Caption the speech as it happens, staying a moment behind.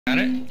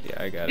Got it?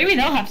 Yeah, I got it. Maybe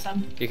they'll have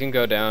some. You can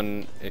go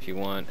down if you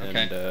want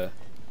and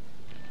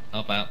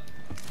help out.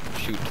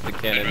 shoot the Am I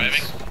cannons.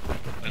 driving?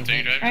 That's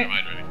you driving, or am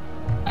I driving?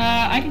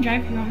 I can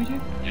drive if you want me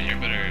to. Yeah, you're a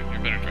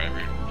better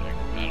driver.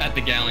 At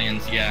the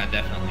galleons, yeah,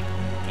 definitely. I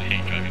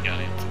hate driving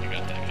galleons. You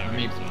got that Let covered.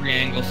 me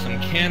pre-angle some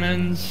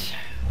cannons.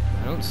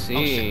 I don't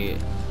see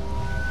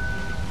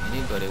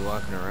anybody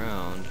walking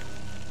around.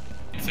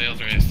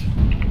 Sails raised.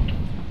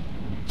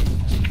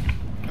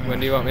 When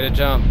do you want me to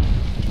jump?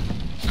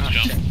 Oh,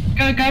 Jump. shit.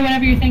 Go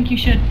whenever you think you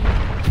should.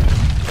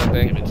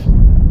 Jumping. Damn it.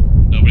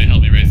 Nobody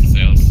help me raise the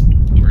sails.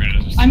 We're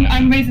gonna just.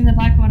 I'm raising the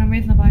black one. I'm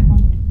raising the black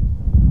one.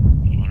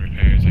 I'm on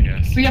repairs, I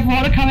guess. We have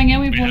water coming in.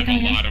 We have We water have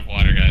coming a in. lot of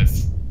water,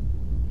 guys.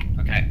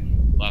 Okay.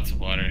 Lots of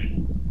water.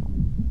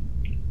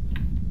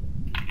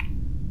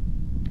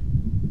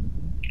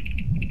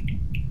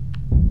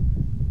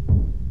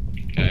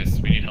 Guys,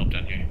 we need help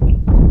down here.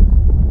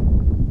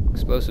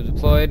 Explosive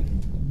deployed.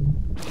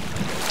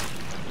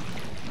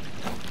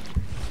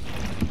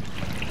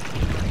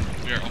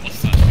 We are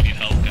almost done. We need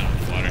help down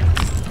with water.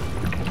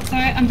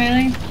 Sorry, I'm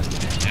bailing.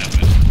 Yeah,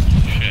 but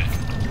shit.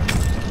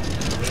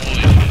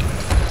 Holy shit.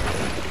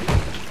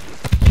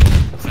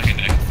 Second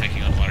deck is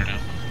taking on water now.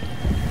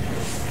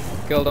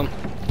 Killed him.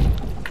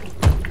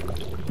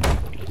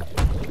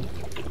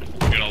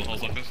 You got all the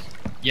holes like this?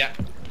 Yeah.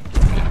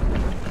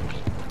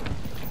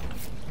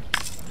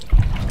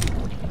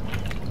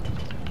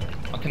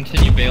 I'll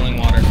continue bailing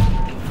water.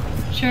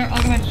 Sure,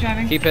 I'll go back to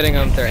driving. Keep hitting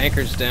them. Their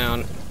anchor's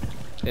down.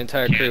 The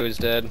entire crew is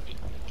dead.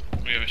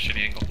 We have a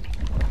shitty angle.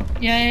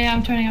 Yeah,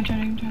 I'm turning.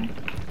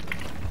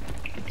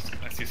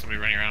 I see somebody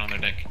running around on their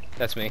deck.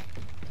 That's me.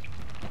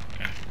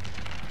 Okay.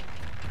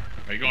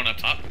 Are you going up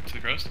top to the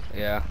crows?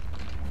 Yeah.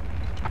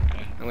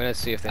 Okay. I'm gonna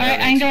see if they Alright,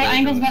 have any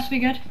angle's explosions. about to be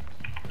good.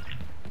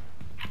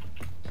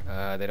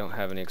 They don't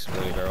have any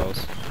exploding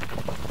barrels.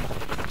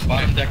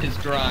 Bottom deck is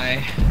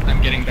dry.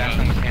 I'm getting back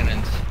on the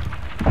cannons.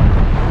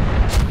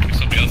 Is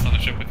somebody else on the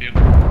ship with you?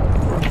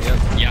 Yep.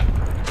 Yeah.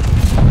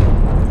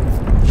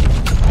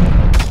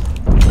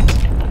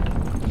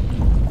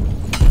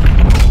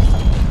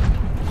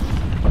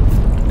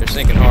 They're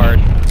sinking hard.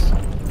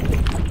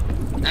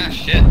 Ah,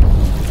 shit.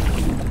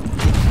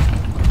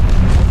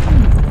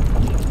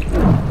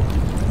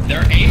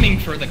 They're aiming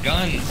for the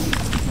guns.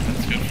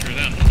 That's good for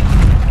them.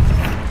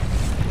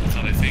 That's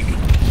how they think.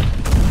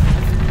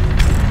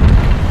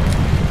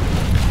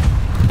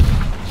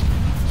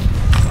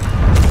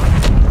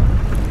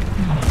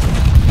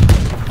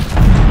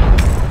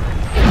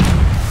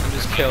 I'm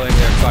just killing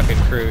their fucking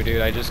crew,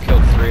 dude. I just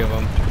killed 3 of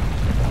them.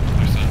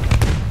 There's some.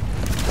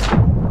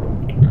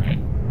 Alright.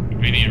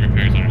 We need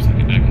repairs on our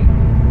second deck.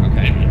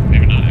 Okay.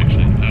 Maybe not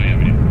actually. Oh yeah,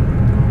 we do.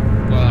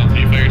 Well, Can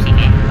you fire yourself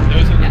up?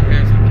 those are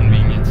repairs of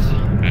convenience.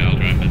 Okay, I'll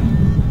drive it.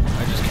 I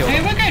just killed Okay,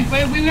 them. we're good.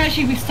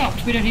 We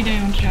stopped. We don't need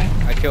anyone to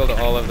drive. I killed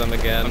all of them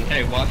again.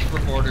 Okay, watch for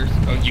borders.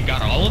 Oh, you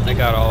got all of I them?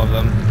 got all of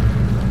them.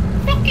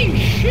 Fucking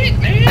shit,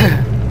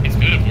 man! He's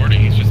good at boarding.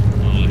 He's just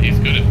he's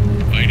good at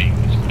fighting.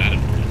 He's just bad at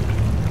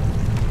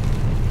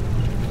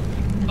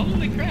boarding.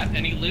 Holy crap,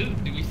 any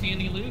loot? Do we see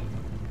any loot?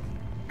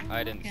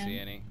 I didn't see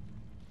any.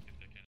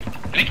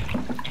 Hey,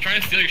 I'm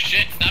trying to steal your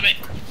shit. Stop it.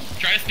 I'm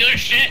trying to steal your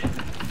shit.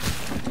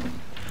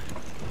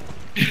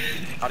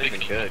 Not even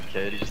good,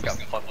 kid. You just got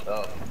fucked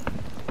up.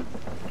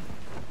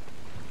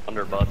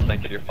 Underbuds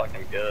thinking you're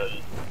fucking good.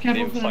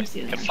 Careful Seems for like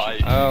them you can stealing.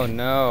 fight. Oh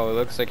no, it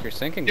looks like you're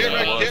sinking. Yeah,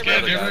 guys. well, Get the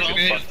rid other of guys it.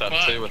 get fucked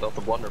up too without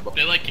the Wonderbuds.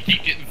 They like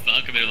keep getting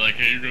sunk and they're like,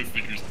 hey, you guys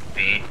think you're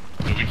good.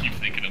 But we keep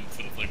thinking them,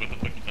 so it's like, what the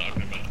fuck are you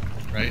talking about?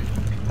 Right?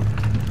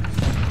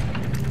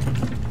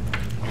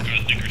 You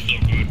guys think you're so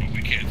good, but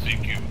we can't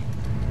sink you.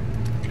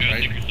 You guys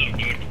think you're so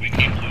good, but we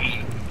keep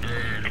losing.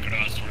 Look at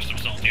us, we're some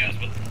salty ass,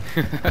 but.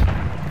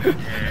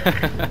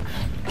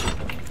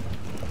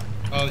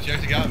 Oh, she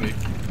actually got me.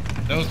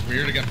 That was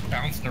weird. I got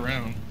bounced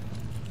around.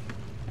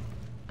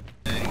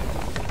 Thought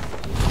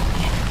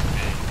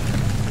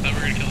we were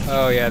gonna kill us.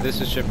 Oh yeah, this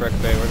is Shipwreck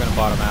Bay. We're gonna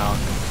bottom out.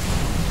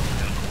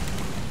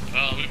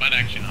 Well, we might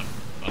actually not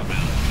bottom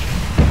out.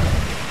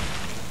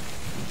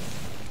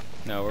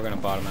 No, we're gonna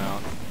bottom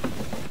out.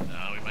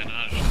 No, we might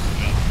not.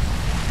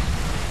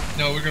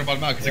 No, we're gonna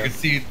bottom out because Yeah. I can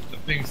see the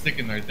thing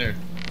sticking right there.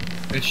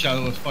 It's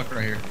shallow as fuck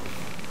right here.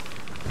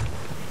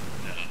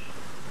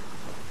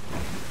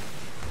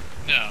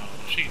 No,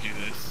 she can do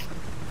this.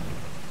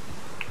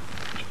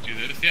 Let's do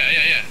this.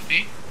 Yeah.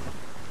 See?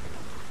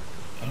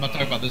 I'm not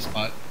talking about this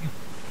spot.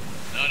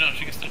 No,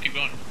 she can still keep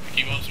going.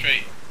 Keep going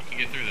straight. You can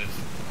get through this.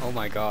 Oh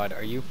my god,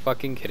 are you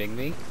fucking kidding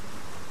me?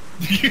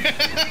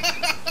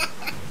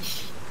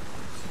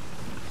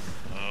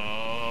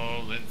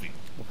 Oh, Lindsay.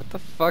 What the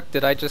fuck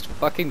did I just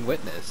fucking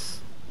witness?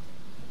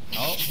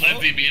 Oh,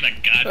 Lindsay being a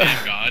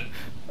goddamn god.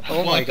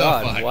 Oh my What the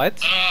god, fuck? what?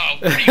 Oh,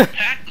 where do you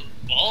pack those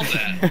balls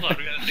at? Hold on,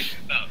 we gotta think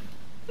this out.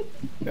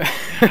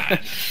 God,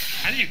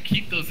 how do you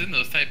keep those in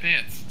those tight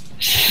pants?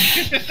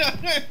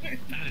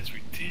 That is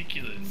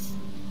ridiculous.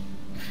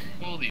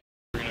 Holy.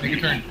 Take a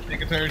turn.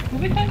 Take a turn.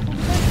 We'll be fine.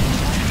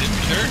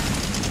 Sure?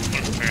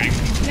 We're preparing.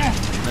 Yeah.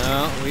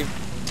 No, we. Oh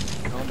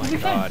my We'll be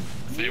fine. god.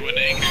 Save They wouldn't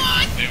anchor.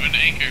 They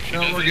wouldn't anchor if she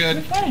No, doesn't. we're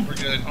good. fine. We're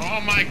good. Oh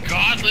my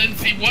god,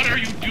 Lindsay, what are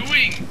you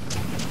doing?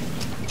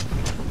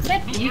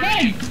 Sit, you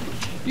guys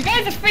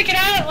are freaking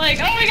out like,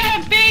 oh we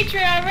got a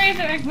Patreon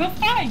razor. Like, we're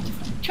fine.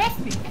 Just trust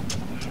me.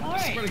 I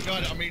Alright. swear to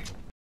God, I mean,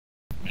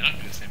 We're not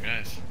the same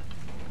guys.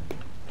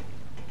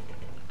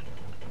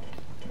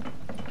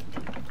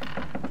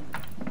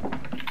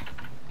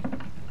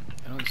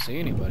 I don't see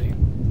anybody. I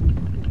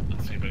don't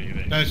see anybody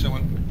either. there's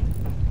someone.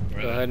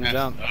 Where Go are ahead and they?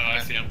 jump. Oh, I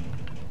see him.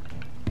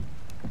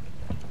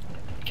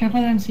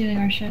 Careful them stealing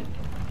our shit.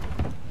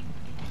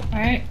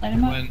 Alright, let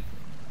him up. When?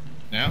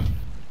 Now?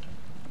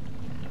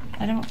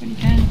 Let him up when you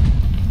can.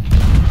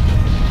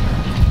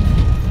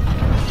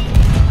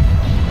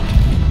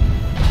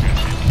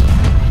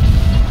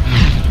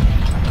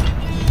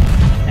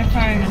 They're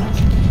firing on us.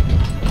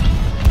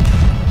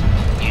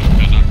 Oh,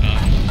 got knocked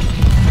off.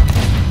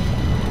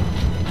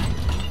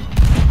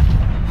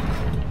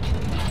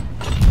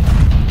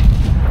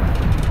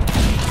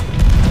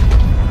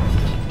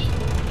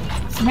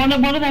 So one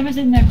of them is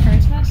in their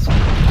bird's nest. Oh,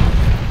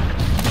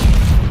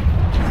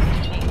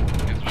 you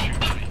guys are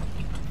shooting at me.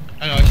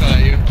 I know, I shot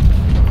at you.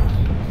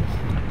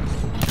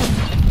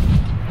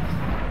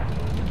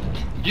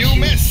 You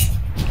missed!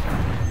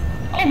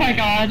 Oh my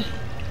god.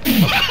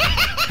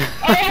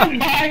 Oh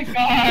my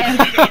god.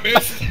 I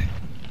missed!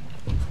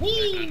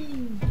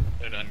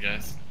 They're done,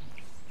 guys.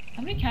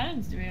 How many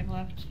cannons do we have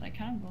left? Like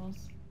cannonballs.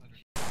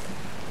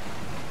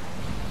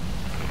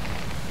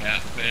 Yeah,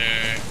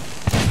 they're...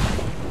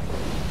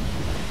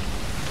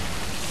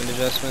 Wind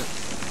adjustment.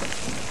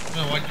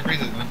 No, why'd you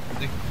raise it, man?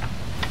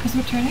 Is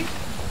it turning?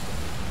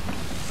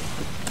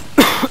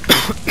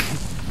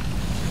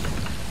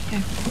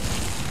 Okay.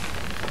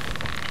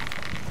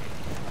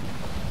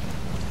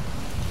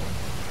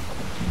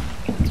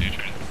 It's your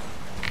turn.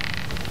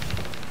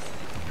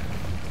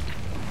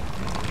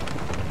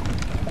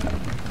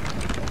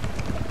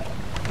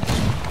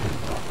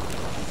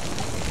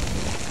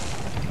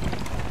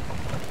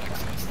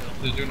 Excellent still.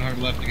 They're doing hard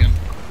left again.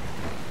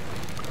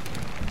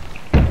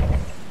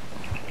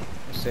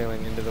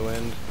 Sailing into the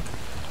wind.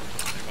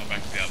 They're going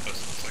back to the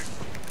outpost, looks like.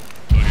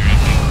 Oh,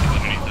 you're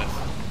underneath us.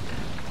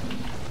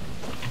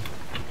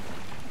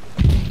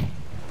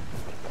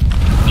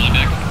 Still on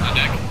deck, on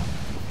deck.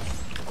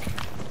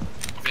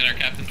 Is that our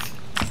captains?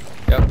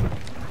 Yep. I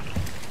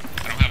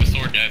don't have a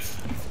sword, guys.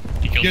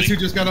 He killed Guess me. who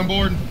just got on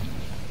board?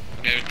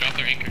 Okay, we dropped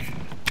their anchor.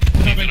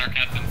 These Coming. are our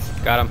captains.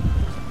 Got him.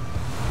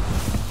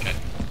 Okay.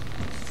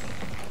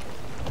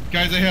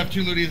 Guys, I have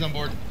 2 looties on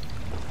board.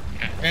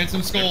 Okay. And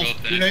some skulls.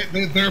 They're both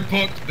dead. They're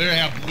booked. They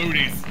have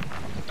looties.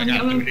 I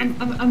got looties.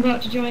 I'm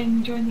about to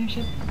join their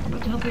ship. I'm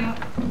about to help you out.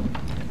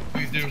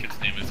 Please do. This kid's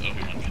name is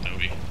Obi-Wan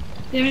Kenobi.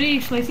 Do you have any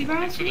slicey bars?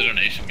 Thanks for the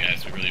donation,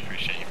 guys. We really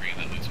appreciate you bringing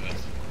that loot to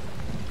us.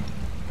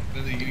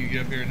 Lindsay, you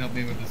get up here and help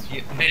me with this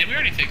shit. Hey, did we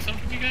already take some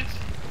from you guys?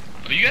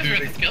 Oh, you guys were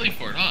at the Skelly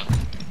Fort, huh?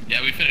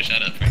 Yeah, we finished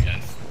that up for you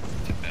guys.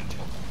 Took that too.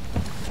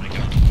 Oh my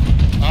god.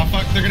 Oh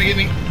fuck, they're gonna get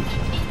me.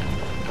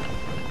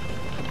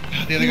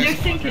 The other They're guy's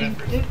sinking.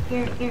 fast.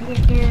 They're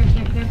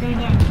going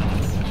down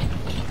fast.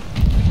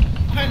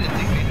 Why did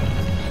they me?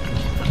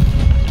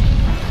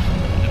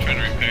 They're trying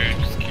to repair it.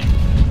 Just keep.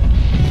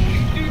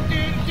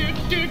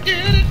 They're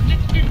dead.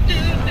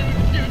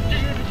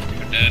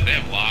 They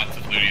have lots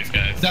of looties,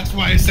 guys. That's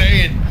why I'm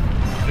saying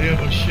they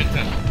have a shit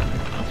ton.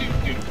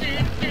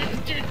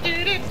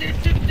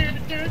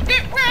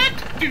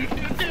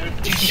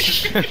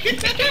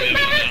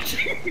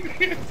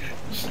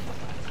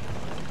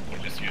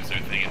 Just use their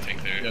thing and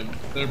take their. Yeah,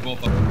 they're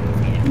both up. We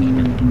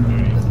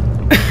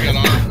got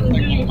arms.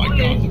 Like, oh my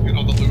god, look at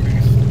all the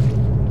looties.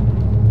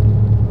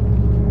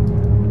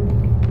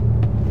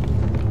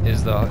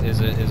 Is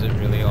it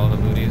really all the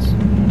booties? It's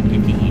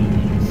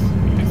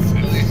a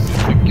lot of looties.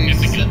 It's a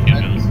guild kit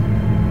now.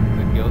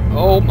 The guild.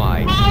 Oh my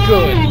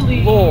good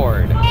Holy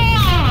lord!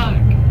 Fuck!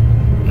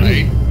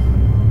 Right?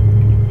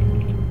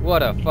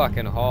 What a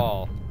fucking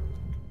haul.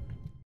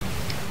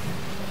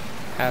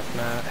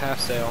 Half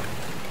sail.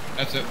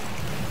 That's it.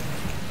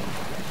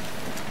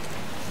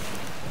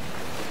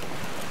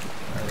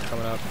 Alright, we're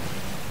coming up.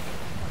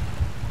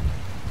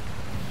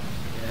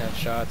 Gonna have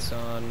shots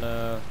on,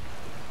 I'm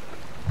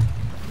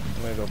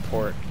gonna go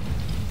port.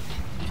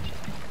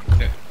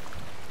 Okay.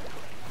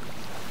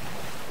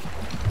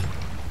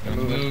 They're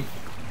Gonna moving. move.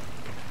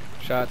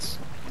 Shots.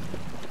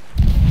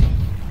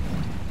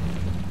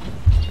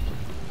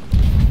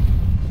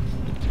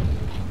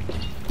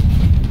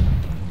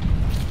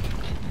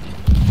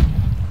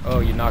 Oh,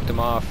 you knocked him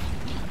off.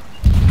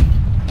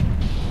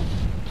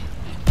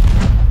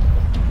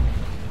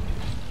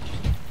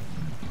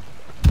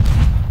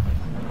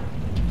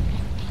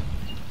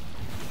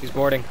 He's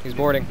boarding. He's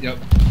boarding. Yep.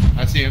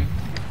 I see him.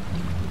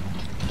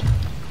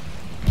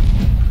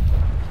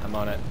 I'm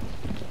on it.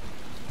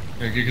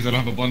 Okay, because I don't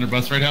have a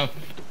blunderbuss right now.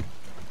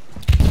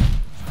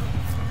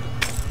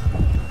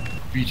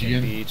 Beach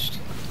again. Beached.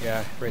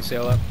 Yeah, race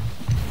sail up.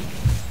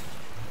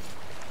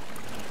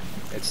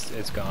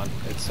 It's gone.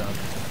 It's sunk.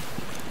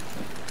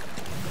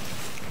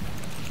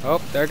 Oh,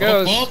 there it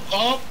goes.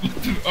 Up.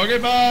 Okay,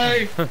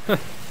 bye.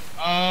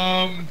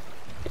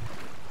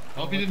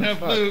 Hope you didn't have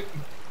fuck? loot.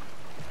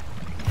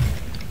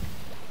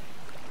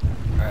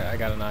 Alright, I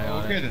got an eye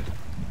on Okay it. then.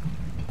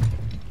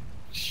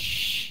 Give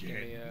Shit. me,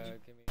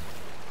 give me...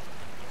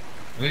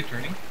 Are they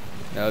turning?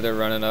 No, they're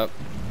running up.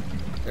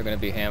 They're gonna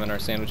be hamming our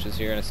sandwiches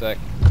here in a sec.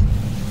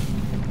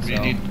 What do you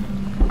need?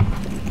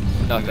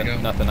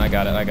 Nothing, nothing. I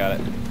got it, I got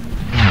it.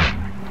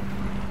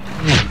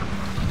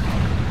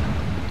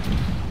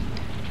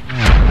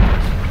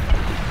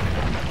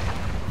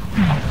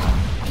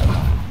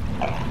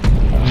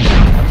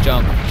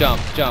 Jump,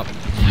 jump, jump.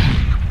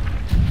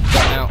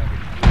 Jump now.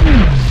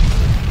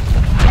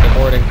 They're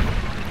boarding.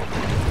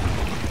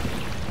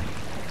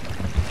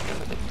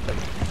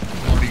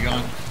 Already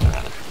gone.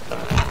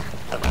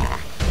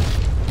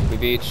 We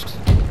beached.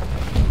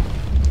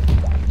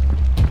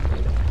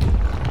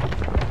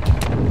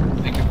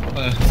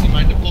 See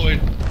mine deployed.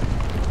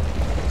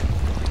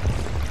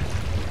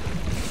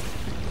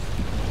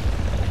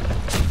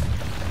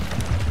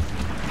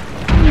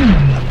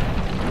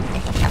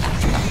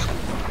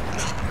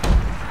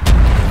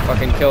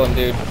 Fucking kill him,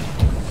 dude.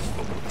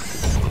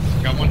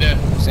 Got one dead.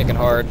 Sinking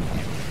hard.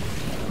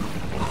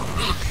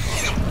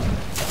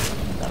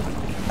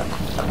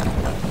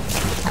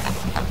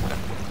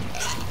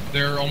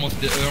 They're almost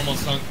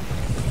sunk.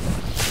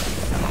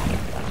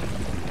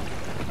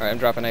 Alright, I'm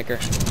dropping anchor.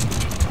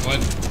 What?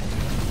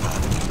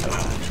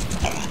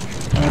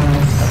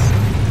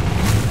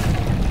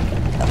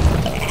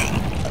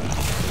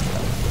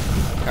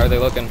 How are they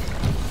looking?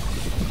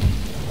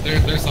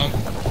 They're sunk.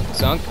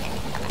 Sunk?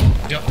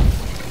 Yep.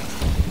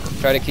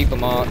 Try to keep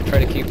them all.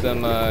 Try to keep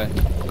them.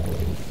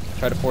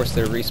 Try to force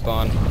their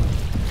respawn.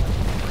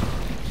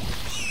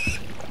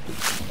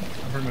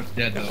 I'm pretty much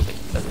dead though.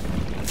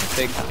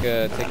 Take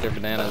their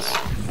bananas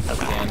if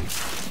you can.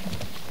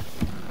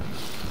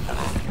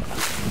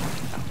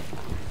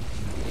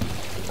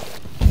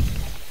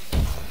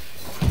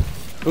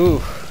 Ooh.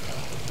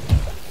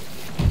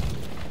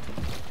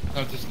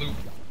 How's this loot?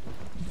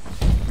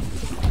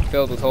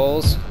 Filled with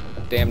holes.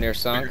 Damn near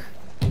sunk.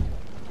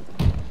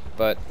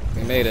 But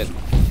we made it.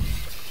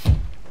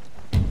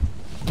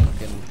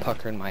 Fucking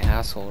puckering my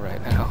asshole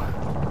right now.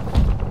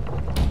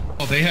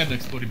 Oh, they had an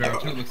exploding barrel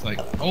too, it looks like.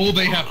 Oh,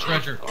 they have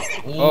treasure.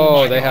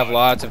 Oh, my they have God.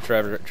 lots of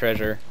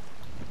treasure.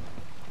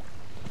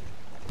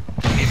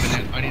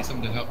 I need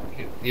something to help.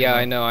 Yeah,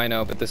 I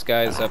know, but this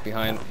guy's up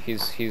behind. He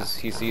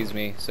sees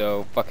me,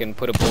 so fucking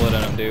put a bullet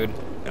in him, dude.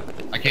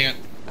 I can't.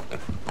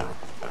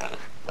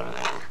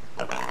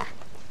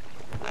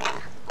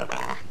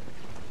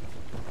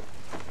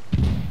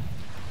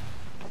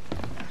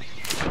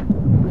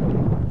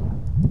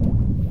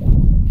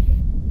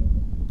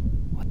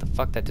 What the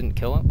fuck? That didn't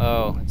kill him?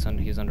 Oh,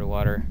 he's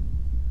underwater.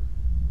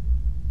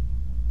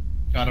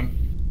 Got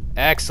him.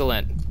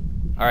 Excellent.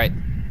 All right,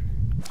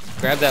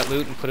 grab that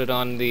loot and put it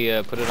on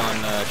the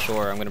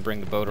shore. I'm gonna bring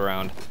the boat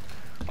around.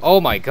 Oh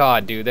my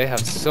god, dude, they have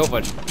so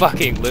much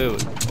fucking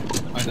loot.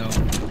 I know.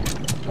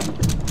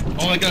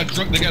 Oh, they got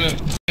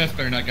a chest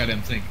there, not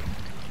goddamn sink.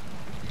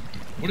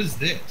 What is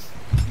this?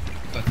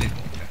 That's it.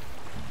 Okay.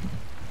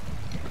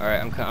 All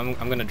right,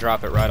 I'm gonna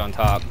drop it right on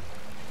top.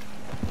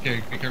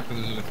 Okay, be careful.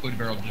 There's an exploding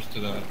barrel just to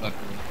the left.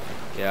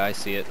 Yeah, I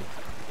see it.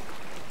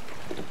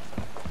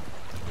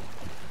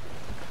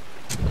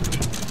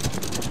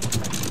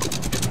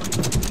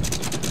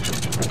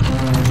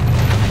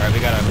 All right,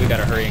 we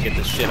gotta hurry and get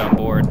this shit on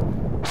board.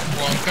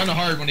 Well, it's kind of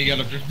hard when you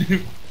gotta just do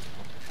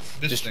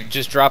this thing.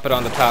 Just drop it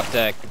on the top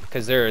deck,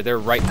 cause they're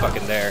right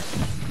fucking there.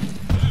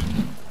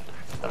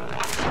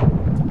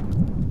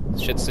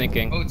 Shit's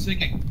sinking. Oh, it's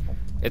sinking.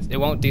 It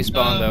won't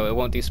despawn though. It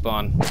won't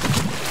despawn. I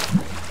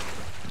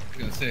was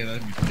gonna say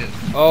that'd be pissed.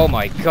 Oh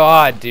my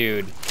god,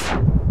 dude.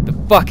 The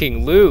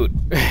fucking loot.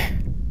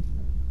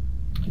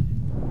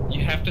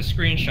 You have to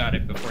screenshot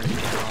it before you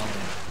get on.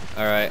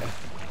 Alright.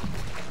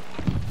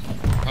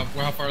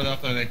 How far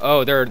left are they?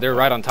 Oh, they're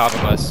right on top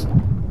of us.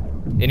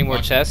 Any more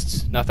Watch.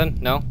 chests? Nothing?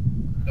 No?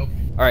 Nope.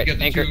 Alright, You got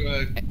the anchor.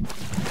 two,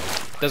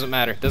 Doesn't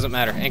matter. Doesn't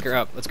matter. Anchor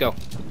up. Let's go.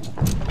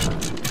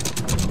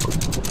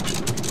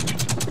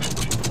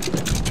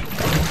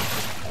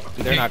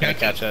 They're not gonna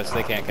catch us.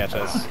 They can't catch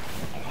us.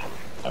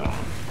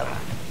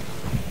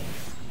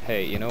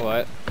 Hey, you know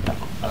what?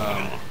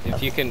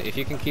 If you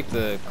can keep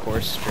the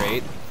course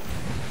straight,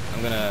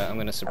 I'm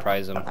gonna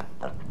surprise them.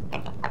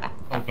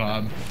 Oh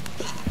god.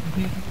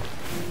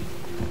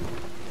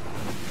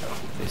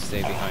 They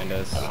stay behind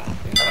us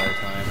the entire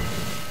time.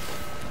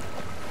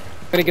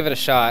 I'm gonna give it a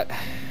shot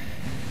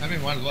I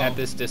mean, might as well. at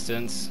this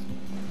distance.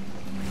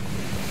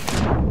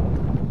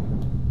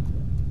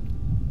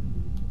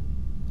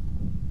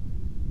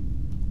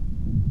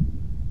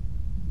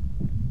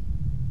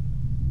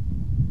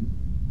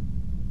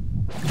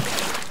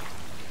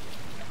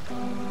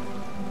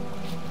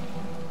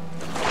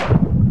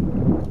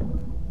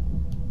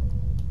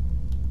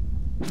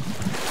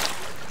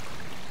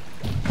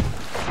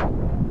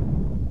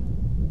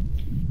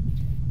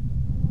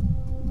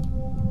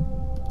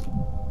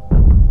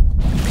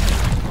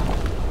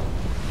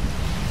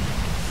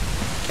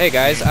 Hey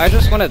guys, I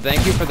just want to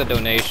thank you for the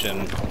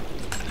donation.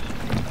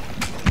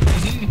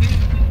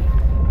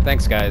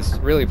 Thanks, guys.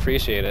 Really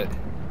appreciate it.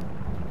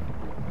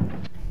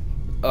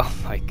 Oh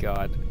my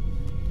god.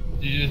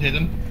 Did you just hit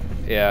him?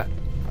 Yeah,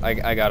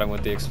 I got him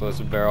with the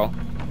explosive barrel.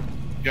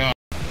 God.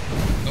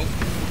 Nope.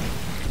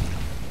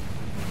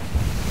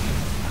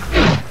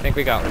 I think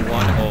we got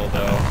one hole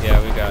though.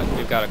 Yeah,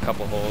 we've got a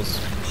couple holes.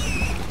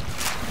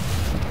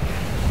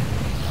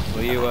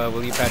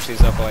 Will you patch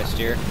these up while I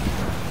steer?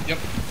 Yep.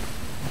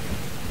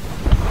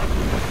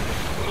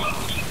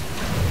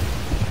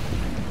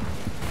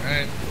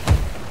 Alright.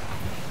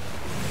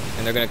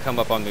 And they're gonna come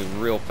up on me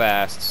real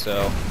fast,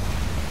 so.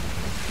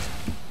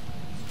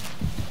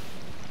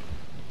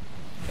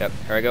 Yep,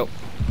 here I go.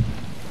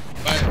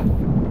 Bye.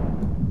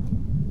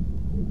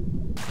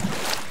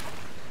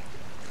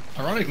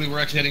 Ironically, we're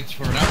actually heading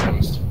for an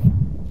outpost.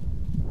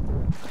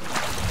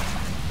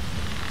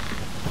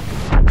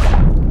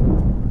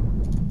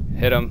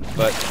 Hit them,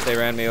 but they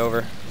ran me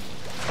over.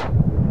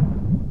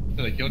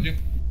 So they killed you?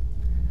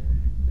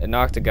 It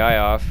knocked a guy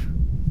off.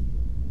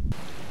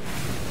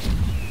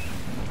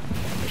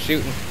 They're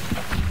shooting.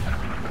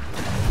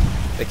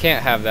 They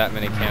can't have that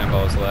many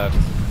cannonballs left.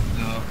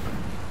 No.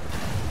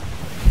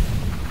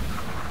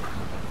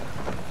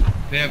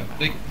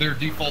 They're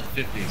default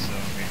 50, so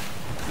okay.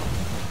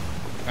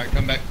 Alright,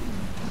 come back.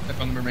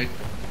 Step on the mermaid.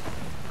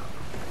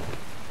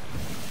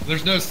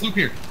 There's another sloop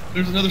here.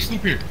 There's another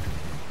sloop here.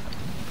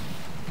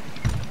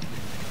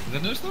 Is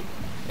that another sloop?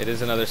 It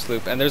is another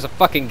sloop, and there's a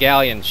fucking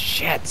galleon.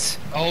 Shit!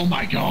 Oh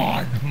my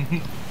god!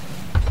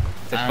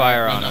 They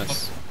fire on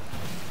us.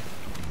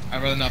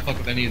 I'd rather not fuck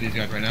with any of these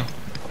guys right now.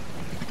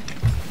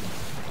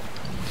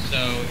 So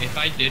if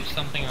I ditch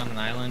something on an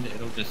island,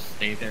 it'll just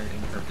stay there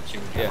in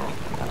perpetuity. Yeah.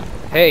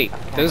 Hey,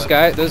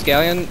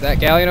 that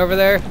galleon over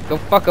there, go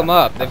fuck them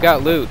up. They've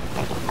got loot.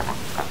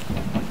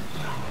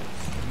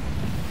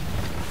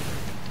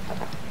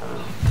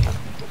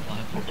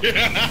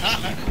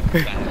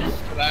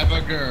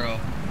 Clever girl.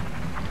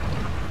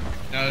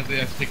 Now they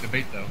have to take the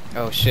bait though.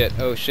 Oh shit,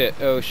 oh shit,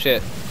 oh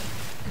shit.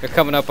 They're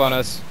coming up on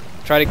us.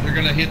 Try to You're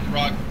gonna hit the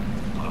rock.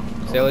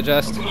 sail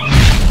adjust. Ow,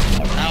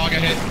 I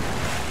got hit.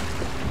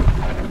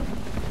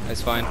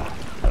 That's fine.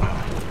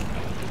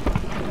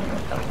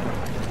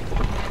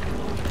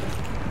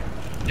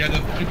 Yeah, the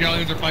two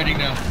galleons are fighting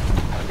now.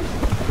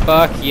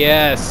 Fuck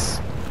yes.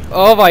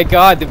 Oh my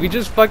god, did we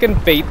just fucking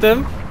bait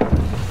them?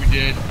 We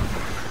did.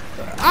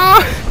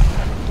 Ah!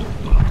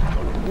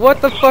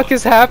 What the fuck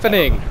is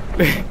happening?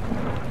 You just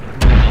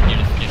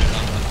get it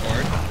on the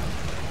board.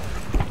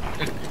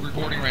 It's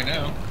recording right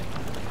now.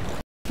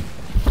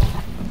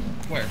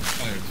 Where?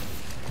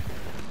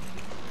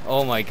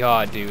 Oh my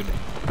god, dude.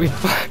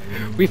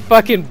 We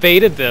fucking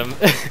baited them.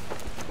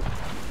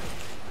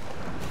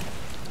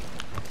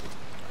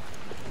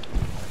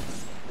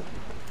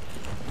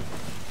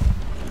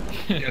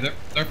 Yeah,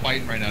 they're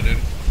fighting right now, dude.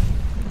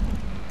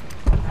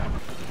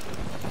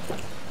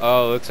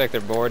 Oh, looks like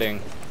they're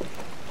boarding.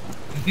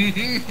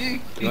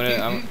 You wanna,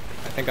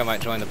 I think I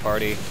might join the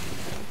party.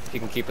 If you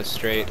can keep us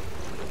straight.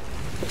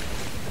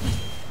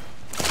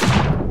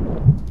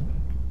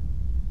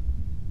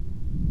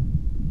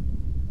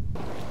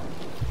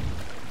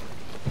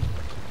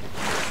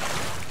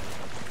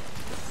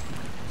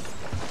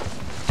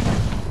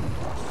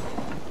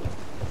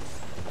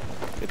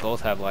 They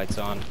both have lights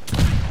on.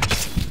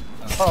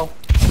 Oh.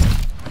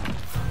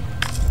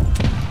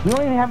 We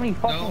don't even have any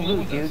fucking No, loot,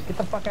 no dude. does. Get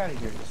the fuck out of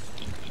here.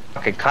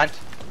 Okay, cunt.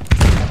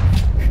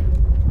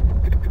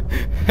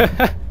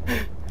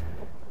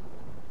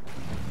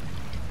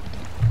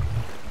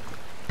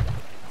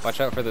 Watch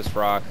out for this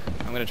rock.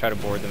 I'm gonna try to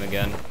board them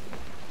again.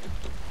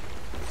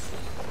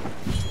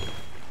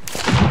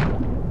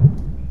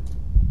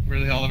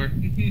 Really, Oliver?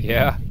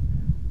 Yeah.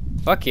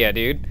 Fuck yeah,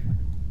 dude.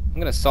 I'm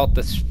gonna salt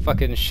this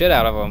fucking shit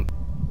out of them.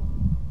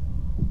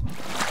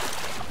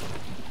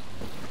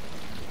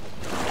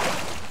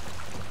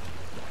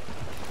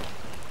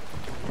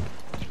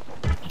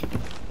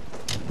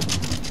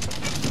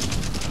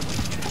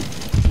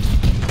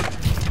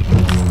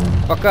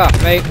 Fuck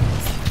off, mate.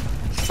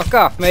 Fuck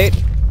off, mate.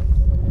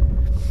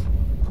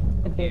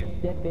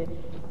 Dead bitch.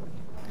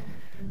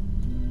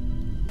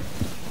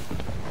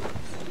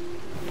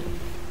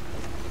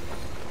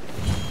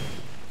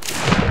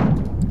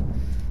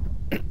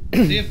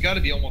 They've got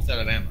to be almost out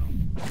of ammo.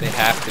 They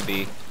have to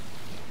be.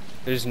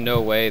 There's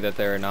no way that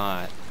they're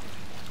not.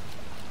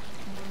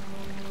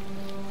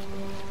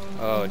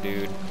 Oh,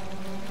 dude.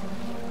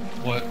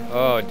 What?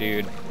 Oh,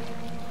 dude.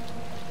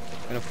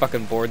 I'm gonna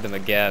fucking board them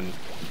again.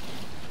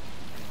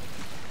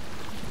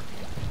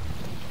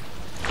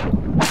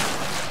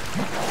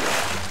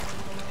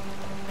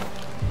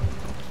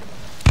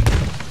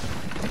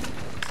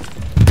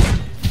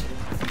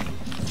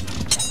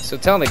 So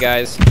tell me,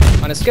 guys,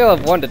 on a scale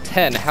of 1 to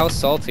 10, how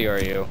salty are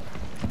you?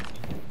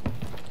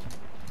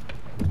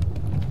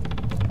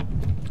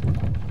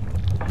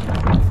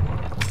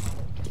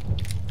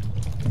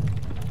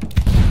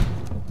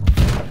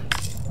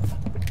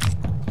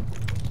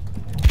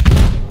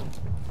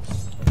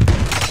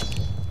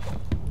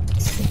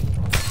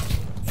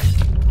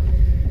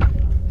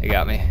 They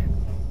got me.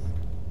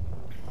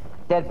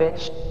 Dead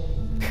bitch.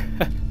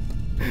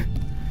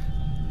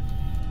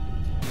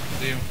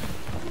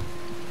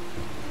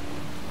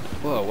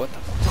 Whoa, what the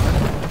fuck?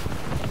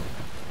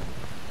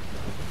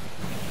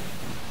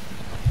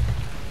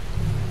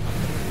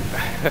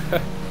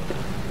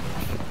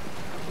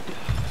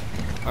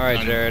 Alright,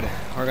 Jared,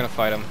 we're gonna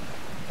fight them.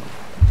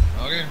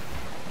 Okay.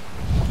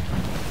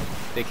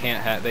 They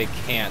can't have.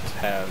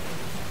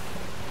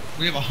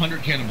 We have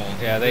 100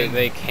 cannonballs. Yeah,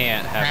 they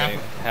can't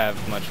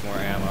have much more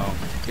ammo.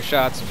 Your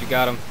shots, if you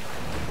got them.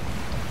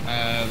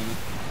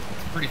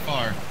 It's pretty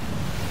far.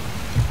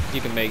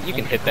 You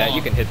can hit that.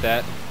 You can hit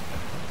that.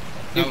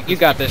 Not with You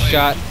got this fucking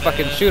shot. blade.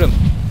 Fucking shoot him.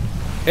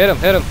 Hit him.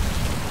 Hit him.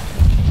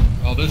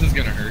 Oh, this is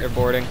gonna hurt. They're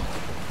boarding.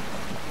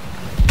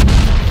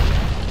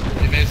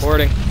 They missed.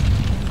 Boarding.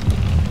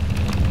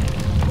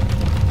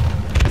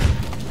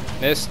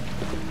 Missed.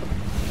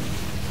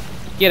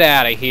 Get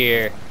out of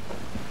here.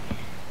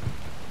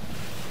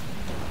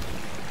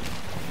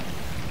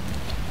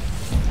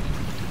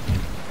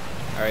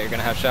 Alright, you're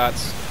gonna have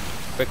shots.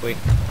 Quickly.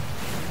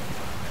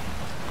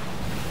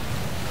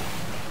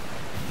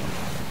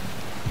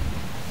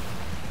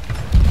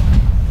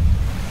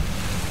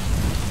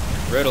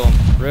 Riddle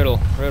him. Riddle.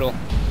 Riddle.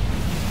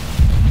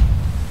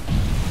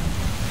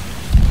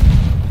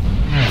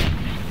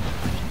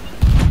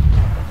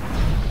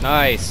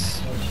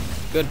 Nice.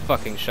 Good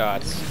fucking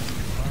shots.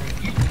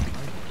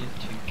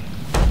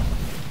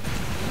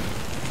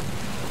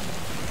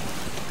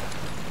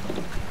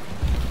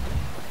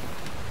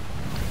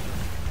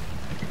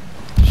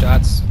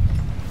 Shots.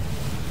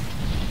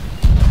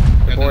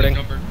 Reporting.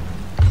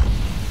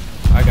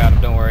 I got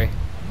him, don't worry.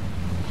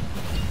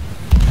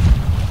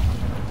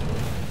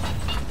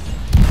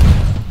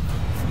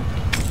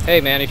 Hey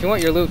man, if you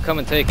want your loot, come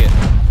and take it.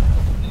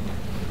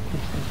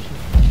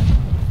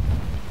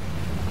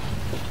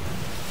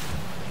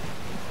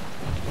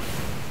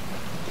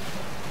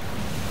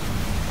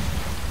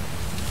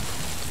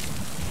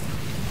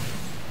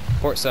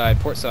 Port side,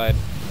 port side.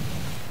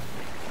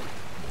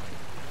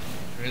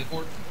 Ready to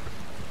port?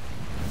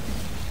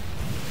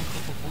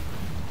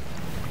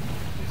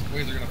 These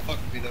waves are gonna fuck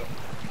with me though.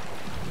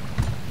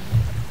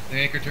 The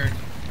anchor turned.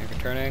 Anchor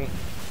turning.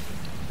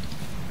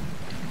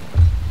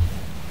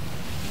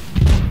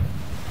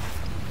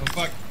 Oh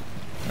fuck.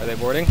 Are they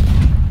boarding?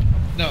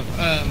 No,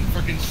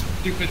 freaking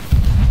stupid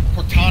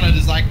Cortana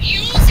is like, you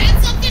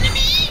said something to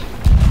me!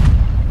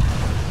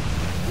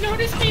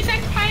 Notice me,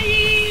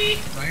 senpai!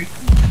 Right?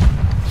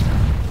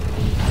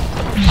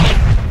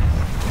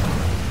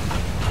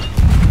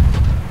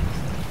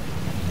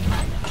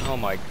 Oh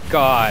my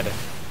god.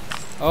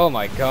 Oh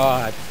my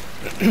god.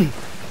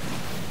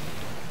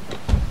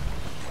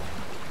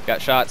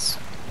 Got shots.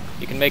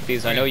 You can make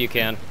these, I know you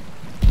can.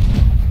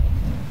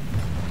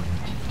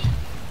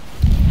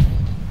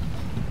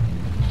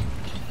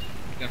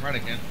 Damn right I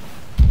can.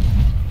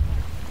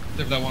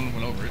 Except that one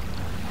went over it.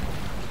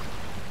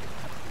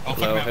 Oh, Hit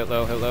low, fuck hit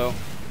low, hit low.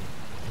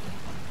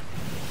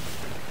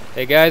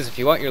 Hey guys, if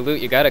you want your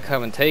loot, you gotta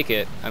come and take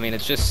it. I mean,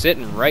 it's just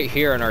sitting right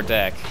here on our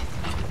deck.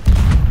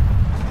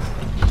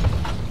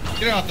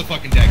 Get off the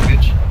fucking deck,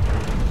 bitch.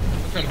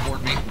 Don't try to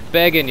board me.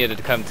 Begging you to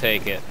come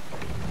take it.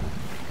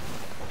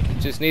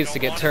 Just needs to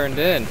get turned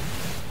in.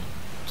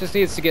 Just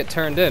needs to get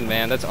turned in,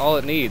 man. That's all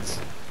it needs.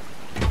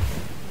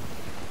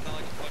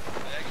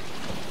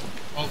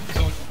 Oh,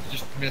 someone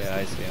just missed. Yeah,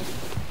 I see him.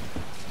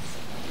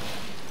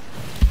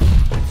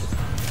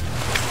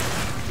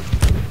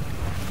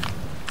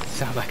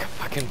 Sound like a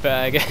fucking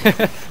bag.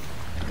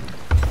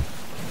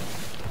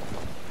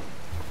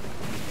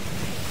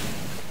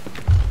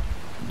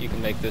 You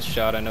can make this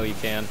shot, I know you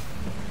can.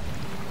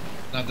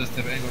 Not this type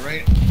of angle,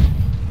 right?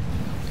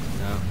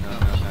 No,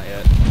 not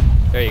yet.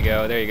 There you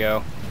go, there you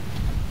go.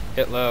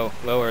 Hit low,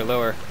 lower,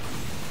 lower.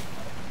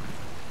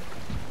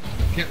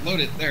 Can't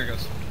load it. There it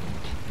goes.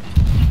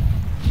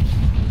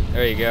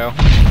 There you go.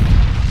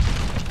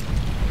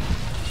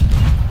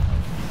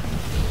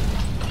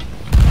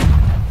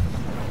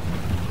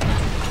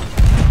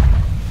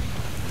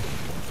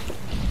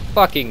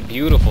 Fucking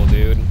beautiful,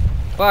 dude.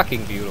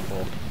 Fucking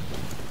beautiful.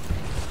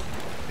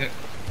 Hit.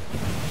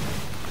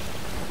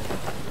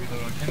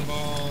 Reload on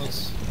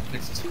cannonballs.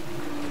 Fixes.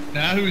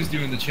 Now who's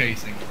doing the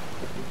chasing?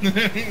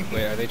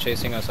 Wait, are they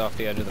chasing us off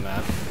the edge of the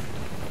map?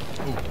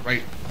 Oh,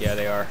 right. Yeah,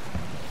 they are.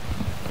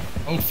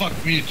 Oh fuck,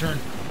 we need to turn.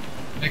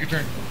 Make a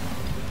turn.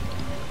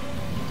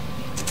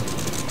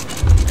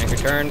 Anchor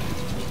turned.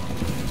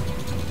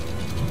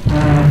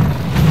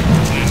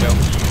 Go.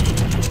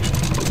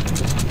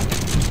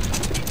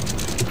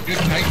 Good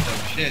kite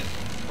though, shit.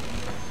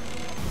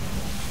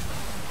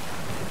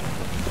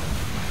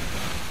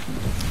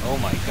 Oh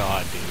my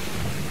god, dude.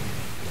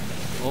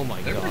 Oh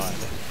my There was- god.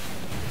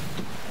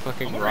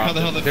 Fucking I wonder how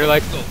the hell robbed. the They're fuck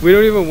like, still- we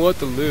don't even want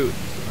the loot.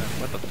 I'm like,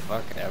 what the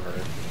fuck ever.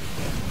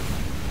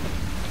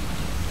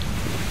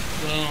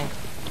 Well,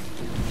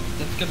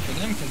 that's good for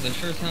them because they're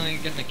sure as hell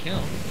ain't getting a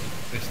kill.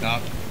 They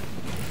stopped.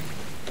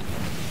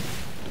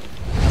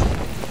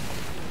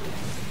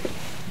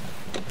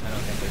 I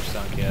don't think they're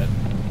sunk yet.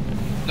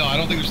 No, I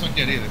don't think they're sunk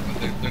yet either,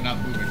 but they're not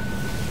moving.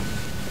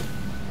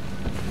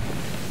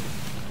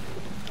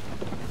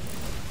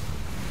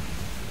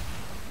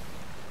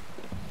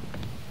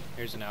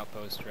 Here's an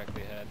outpost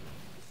directly ahead.